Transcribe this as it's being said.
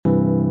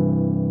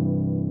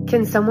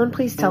Can someone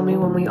please tell me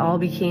when we all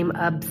became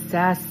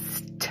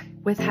obsessed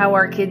with how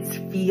our kids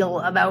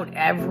feel about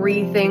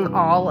everything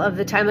all of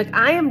the time? Like,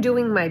 I am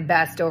doing my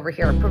best over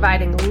here,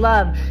 providing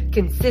love,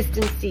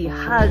 consistency,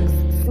 hugs,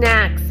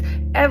 snacks,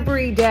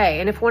 every day.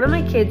 And if one of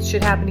my kids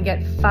should happen to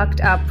get fucked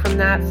up from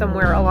that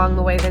somewhere along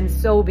the way, then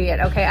so be it.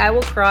 Okay, I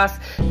will cross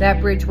that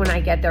bridge when I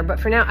get there. But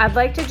for now, I'd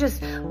like to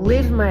just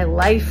live my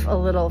life a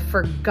little,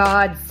 for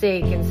God's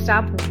sake, and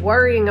stop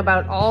worrying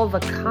about all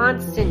the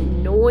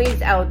constant noise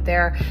out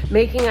there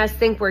making us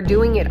think we're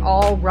doing it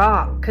all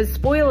wrong. Because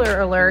spoiler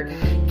alert,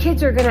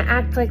 kids are going to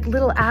act like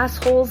little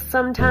assholes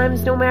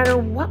sometimes, no matter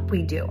what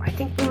we do. I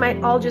think we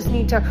might all just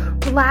need to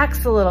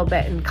relax a little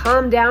bit and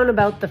calm down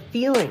about the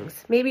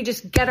feelings. Maybe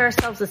just get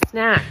ourselves a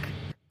snack.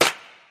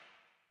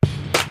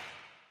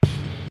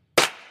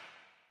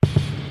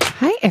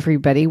 Hi,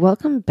 everybody.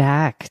 Welcome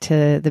back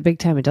to the Big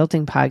Time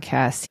Adulting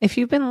Podcast. If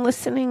you've been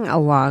listening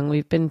along,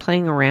 we've been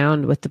playing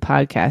around with the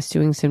podcast,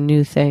 doing some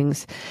new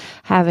things,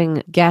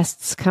 having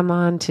guests come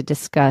on to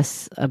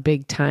discuss a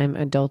big time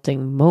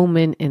adulting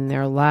moment in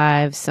their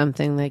lives,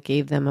 something that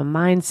gave them a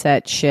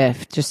mindset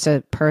shift, just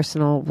a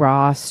personal,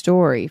 raw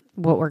story.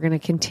 What we're going to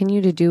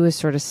continue to do is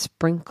sort of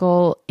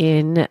sprinkle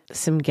in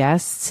some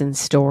guests and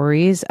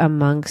stories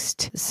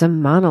amongst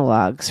some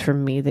monologues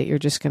from me that you're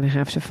just going to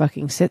have to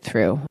fucking sit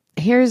through.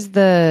 Here's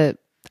the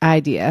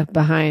idea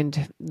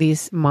behind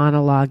these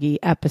monologue-y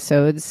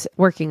episodes,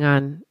 working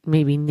on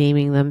maybe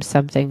naming them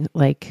something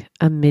like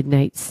a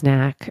midnight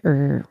snack,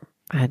 or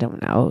I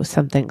don't know,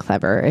 something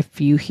clever. If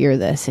you hear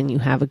this and you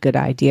have a good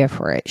idea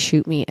for it,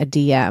 shoot me a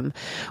DM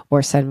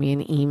or send me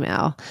an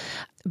email.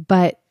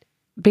 But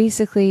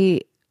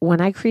basically, when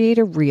I create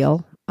a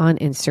reel on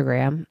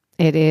Instagram,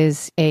 it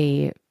is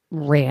a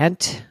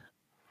rant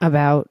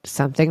about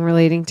something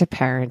relating to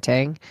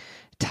parenting,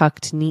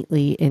 tucked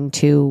neatly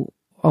into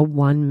a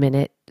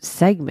 1-minute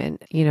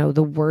segment. You know,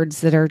 the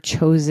words that are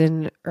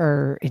chosen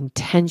are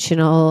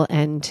intentional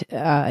and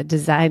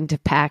designed to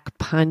pack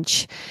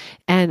punch.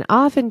 And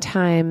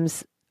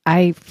oftentimes,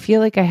 I feel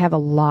like I have a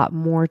lot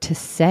more to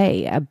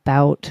say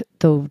about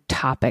the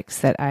topics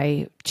that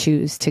I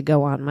choose to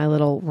go on my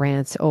little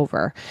rants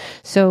over.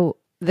 So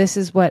this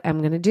is what I'm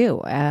going to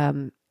do.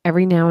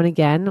 Every now and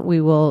again,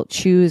 we will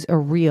choose a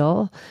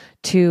reel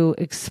to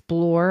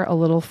explore a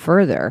little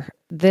further.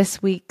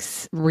 This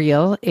week's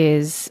reel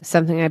is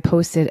something I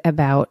posted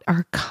about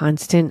our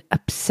constant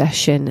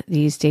obsession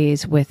these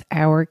days with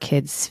our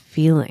kids'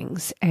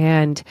 feelings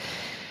and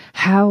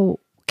how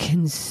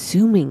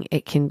consuming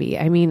it can be.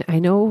 I mean, I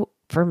know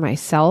for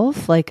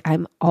myself, like,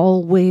 I'm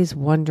always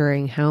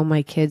wondering how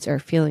my kids are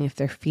feeling, if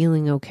they're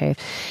feeling okay.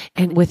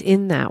 And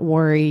within that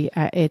worry,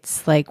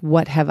 it's like,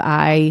 what have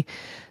I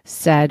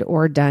said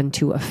or done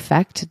to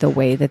affect the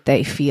way that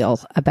they feel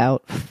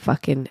about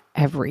fucking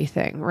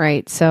everything,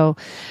 right? So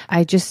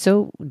I just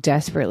so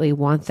desperately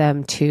want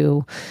them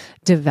to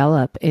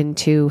develop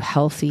into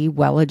healthy,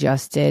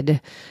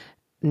 well-adjusted,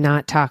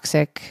 not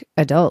toxic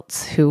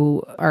adults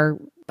who are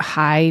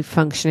high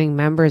functioning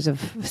members of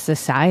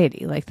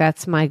society. Like,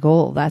 that's my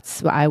goal.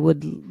 That's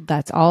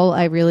all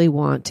I really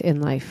want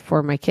in life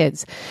for my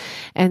kids.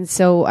 And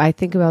so I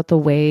think about the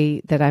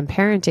way that I'm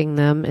parenting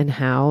them and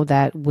how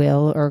that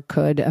will or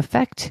could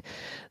affect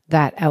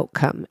that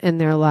outcome in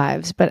their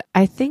lives. But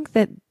I think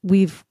that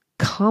we've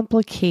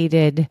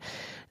complicated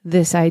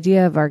this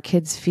idea of our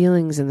kids'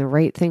 feelings and the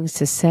right things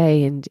to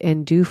say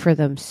and do for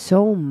them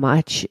so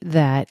much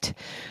that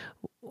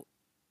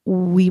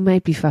we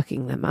might be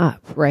fucking them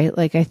up, right?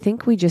 Like, I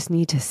think we just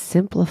need to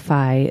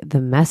simplify the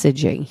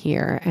messaging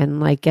here and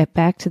like get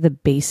back to the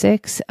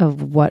basics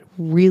of what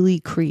really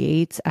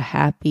creates a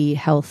happy,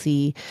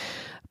 healthy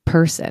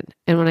person.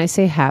 And when I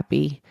say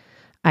happy,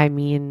 I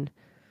mean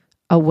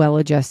a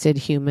well-adjusted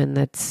human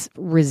that's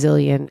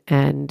resilient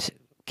and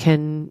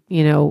can,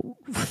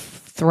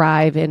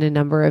 thrive in a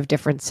number of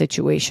different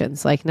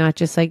situations, like not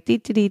just like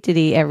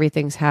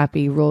everything's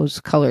happy,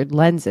 rose-colored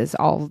lenses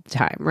all the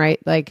time, right?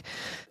 Like,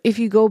 if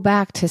you go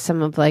back to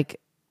some of like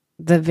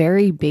the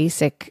very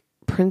basic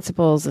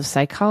principles of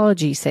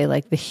psychology, say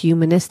like the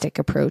humanistic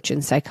approach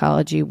in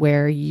psychology,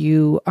 where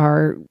you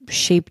are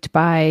shaped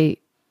by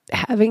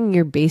having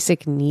your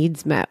basic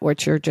needs met,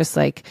 which are just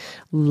like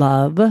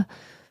love,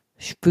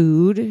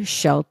 food,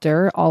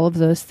 shelter, all of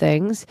those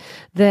things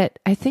that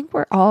I think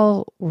we're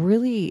all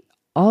really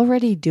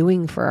already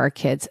doing for our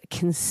kids.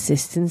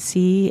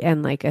 Consistency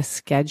and like a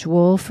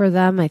schedule for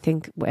them. I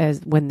think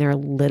as when they're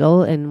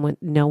little and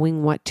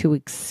knowing what to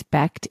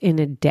expect in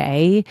a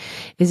day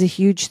is a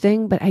huge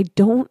thing. But I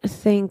don't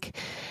think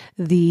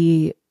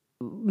the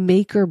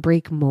make or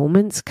break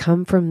moments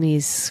come from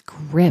these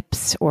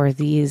scripts or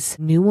these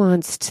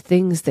nuanced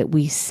things that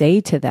we say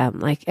to them.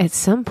 Like, at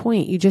some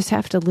point, you just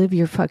have to live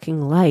your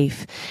fucking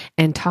life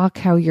and talk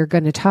how you're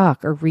going to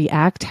talk or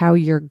react how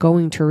you're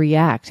going to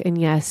react. And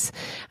yes,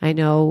 I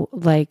know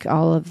like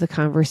all of the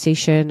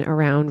conversation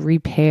around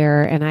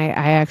repair, and I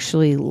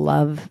actually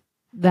love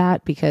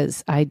that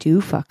because I do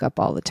fuck up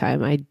all the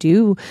time. I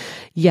do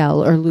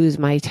yell or lose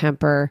my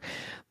temper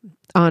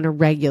on a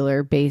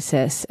regular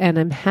basis. And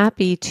I'm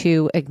happy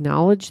to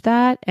acknowledge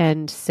that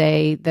and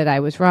say that I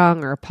was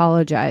wrong or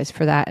apologize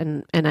for that.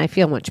 And I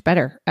feel much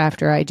better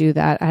after I do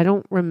that. I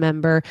don't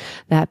remember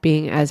that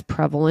being as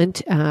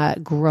prevalent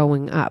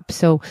growing up.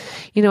 So,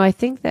 I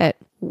think that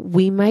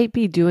we might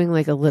be doing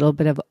like a little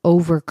bit of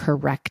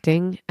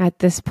overcorrecting at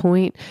this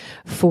point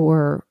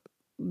for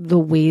the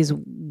ways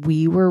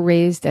we were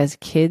raised as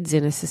kids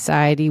in a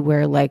society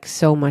where like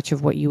so much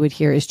of what you would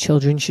hear is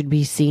children should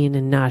be seen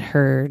and not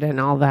heard and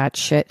all that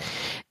shit.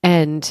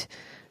 And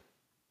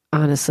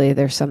honestly,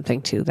 there's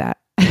something to that.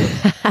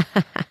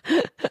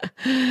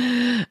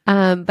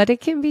 But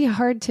it can be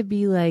hard to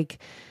be like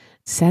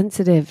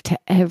sensitive to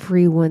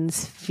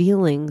everyone's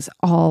feelings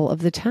all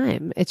of the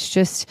time. It's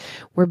just,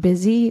 we're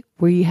busy.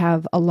 We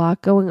have a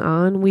lot going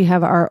on. We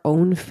have our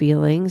own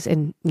feelings,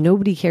 and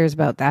nobody cares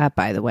about that,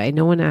 by the way.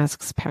 No one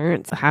asks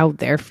parents how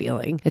they're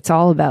feeling. It's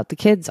all about the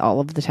kids all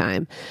of the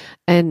time.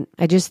 And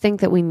I just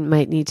think that we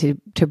might need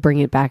to bring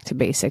it back to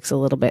basics a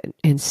little bit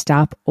and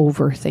stop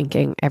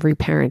overthinking every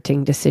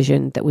parenting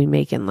decision that we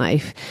make in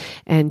life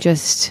and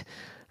just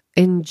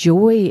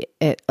enjoy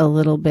it a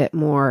little bit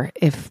more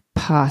if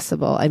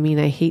possible. I mean,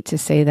 I hate to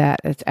say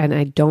that, and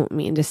I don't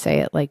mean to say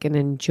it like an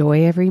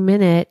enjoy every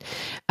minute,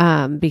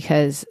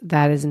 because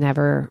that is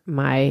never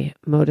my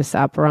modus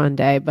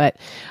operandi, but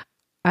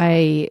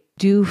I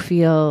do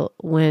feel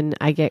when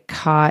I get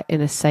caught in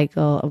a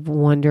cycle of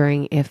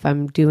wondering if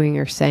I'm doing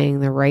or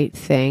saying the right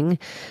thing,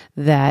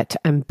 that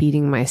I'm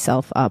beating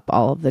myself up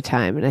all of the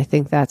time. And I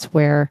think that's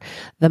where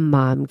the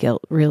mom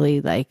guilt really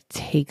like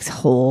takes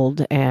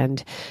hold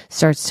and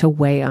starts to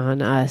weigh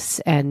on us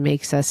and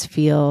makes us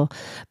feel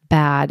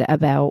bad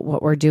about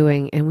what we're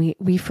doing. And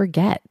we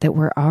forget that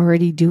we're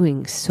already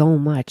doing so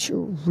much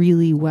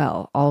really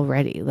well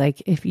already.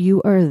 Like if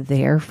you are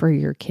there for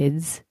your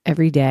kids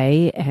every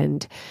day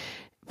and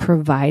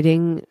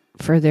providing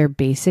for their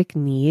basic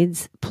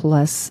needs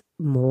plus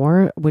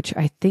more, which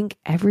I think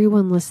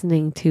everyone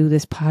listening to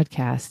this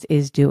podcast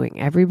is doing.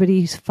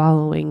 Everybody who's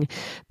following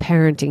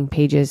parenting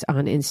pages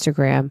on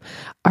Instagram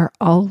are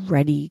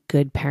already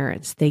good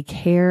parents. They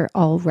care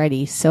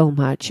already so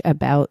much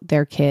about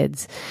their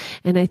kids.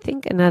 And I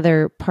think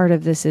another part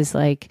of this is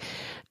like,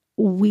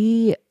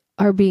 we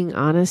are being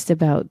honest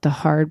about the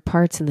hard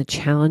parts and the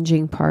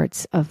challenging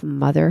parts of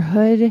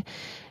motherhood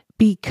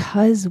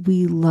because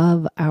we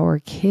love our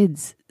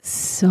kids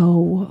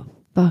so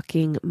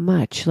fucking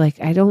much.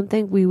 Like, I don't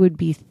think we would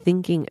be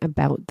thinking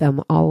about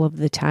them all of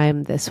the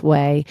time this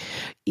way,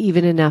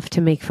 even enough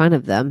to make fun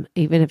of them,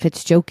 even if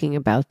it's joking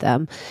about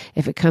them,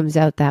 if it comes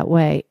out that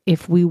way,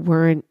 if we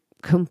weren't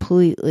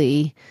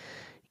completely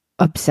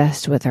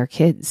obsessed with our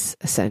kids,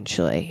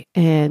 essentially.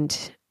 And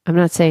I'm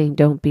not saying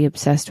don't be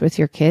obsessed with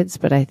your kids,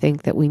 but I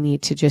think that we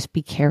need to just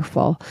be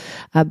careful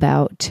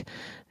about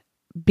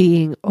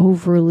being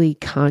overly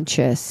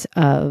conscious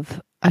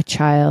of a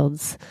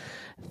child's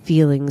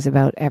feelings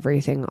about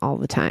everything all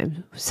the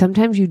time.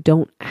 Sometimes you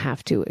don't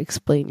have to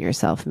explain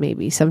yourself,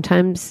 maybe.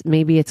 Sometimes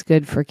maybe it's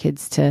good for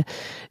kids to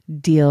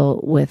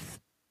deal with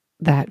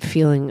that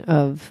feeling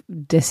of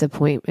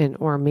disappointment,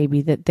 or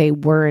maybe that they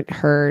weren't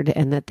heard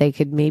and that they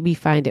could maybe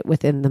find it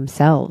within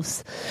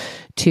themselves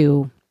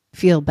to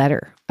feel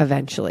better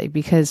eventually.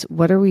 Because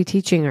what are we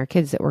teaching our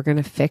kids? That we're going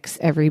to fix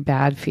every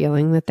bad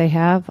feeling that they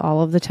have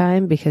all of the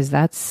time? Because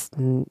that's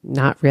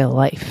not real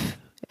life,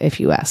 if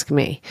you ask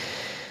me.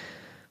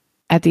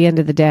 At the end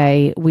of the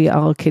day, we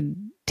all could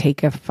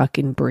take a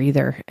fucking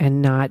breather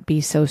and not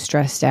be so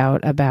stressed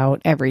out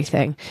about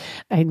everything.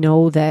 I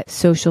know that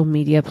social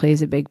media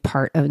plays a big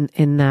part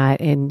in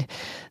that, and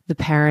the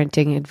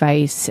parenting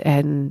advice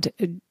and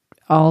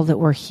all that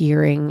we're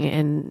hearing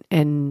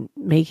and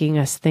making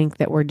us think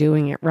that we're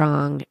doing it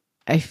wrong.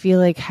 I feel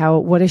like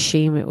what a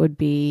shame it would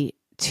be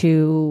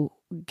to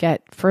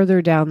get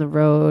further down the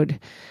road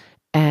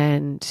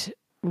and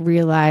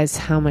realize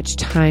how much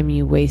time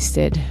you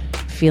wasted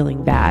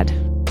feeling bad.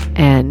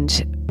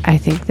 And I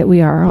think that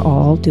we are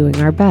all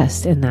doing our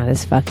best, and that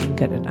is fucking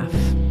good enough.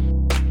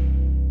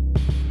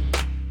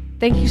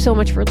 Thank you so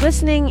much for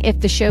listening.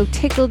 If the show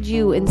tickled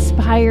you,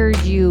 inspired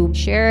you,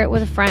 share it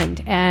with a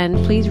friend. And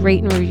please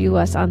rate and review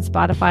us on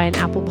Spotify and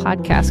Apple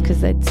Podcasts,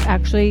 because it's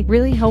actually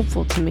really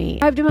helpful to me.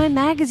 Subscribe to my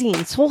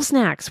magazine, Soul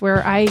Snacks,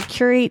 where I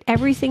curate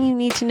everything you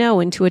need to know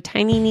into a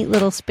tiny, neat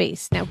little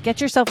space. Now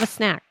get yourself a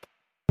snack.